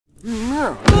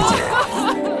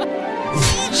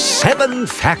7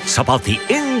 facts about the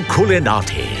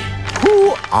Inkulinati.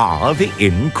 Who are the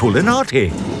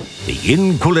Inkulinati? The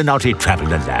Inkulinati travel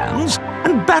the lands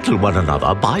and battle one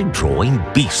another by drawing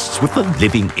beasts with the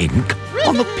living ink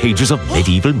on the pages of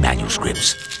medieval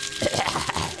manuscripts.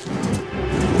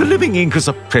 The living ink is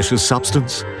a precious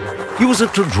substance. Use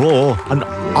it to draw an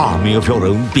army of your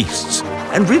own beasts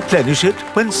and replenish it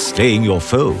when slaying your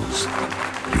foes.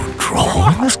 You draw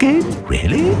in this game?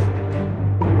 Really?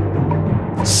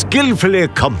 Skillfully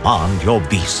command your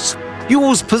beasts.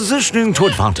 Use positioning to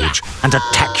advantage and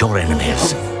attack your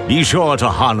enemies. Be sure to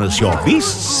harness your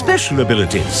beast's special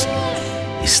abilities.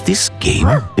 Is this game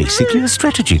basically a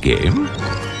strategy game?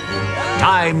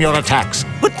 Time your attacks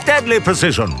with deadly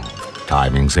precision.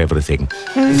 Timing's everything.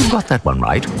 You got that one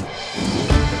right.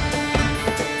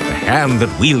 The hand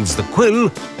that wields the quill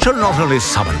shall not only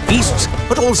summon beasts,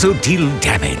 but also deal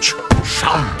damage,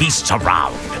 shove beasts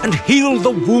around, and heal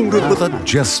the wounded with a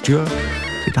gesture.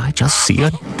 Did I just see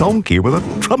a donkey with a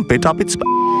trumpet up its back?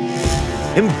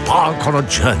 Embark on a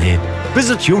journey,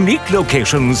 visit unique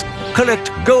locations,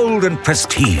 collect gold and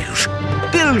prestige,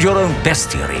 build your own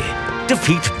bestiary,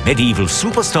 defeat medieval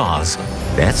superstars.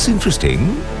 That's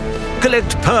interesting.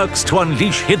 Collect perks to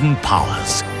unleash hidden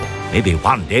powers. Maybe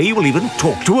one day you will even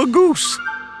talk to a goose.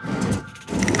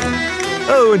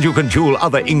 Oh, and you can duel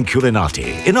other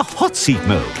Inkulinati in a hot seat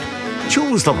mode.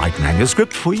 Choose the right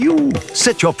manuscript for you.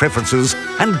 Set your preferences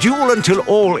and duel until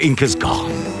all ink is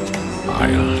gone.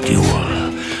 I'll duel.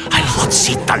 I'll hot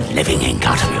seat the living ink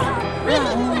out of you.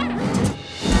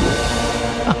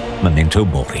 Memento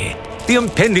mori. The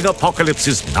impending apocalypse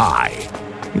is nigh.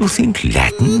 You think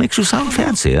Latin makes you sound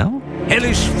fancy, huh?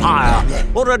 Hellish fire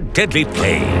or a deadly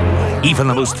plague. Even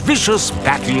the most vicious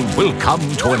battle will come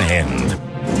to an end.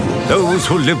 Those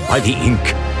who live by the ink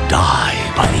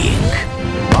die by the ink.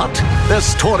 But their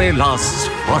story lasts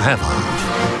forever.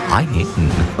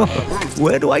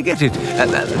 Where do I get it?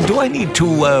 Do I need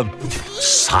to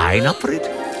sign up for it?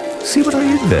 See what I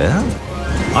did there?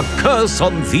 A curse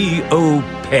on thee, O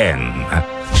pen.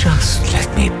 Just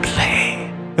let me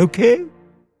play, okay?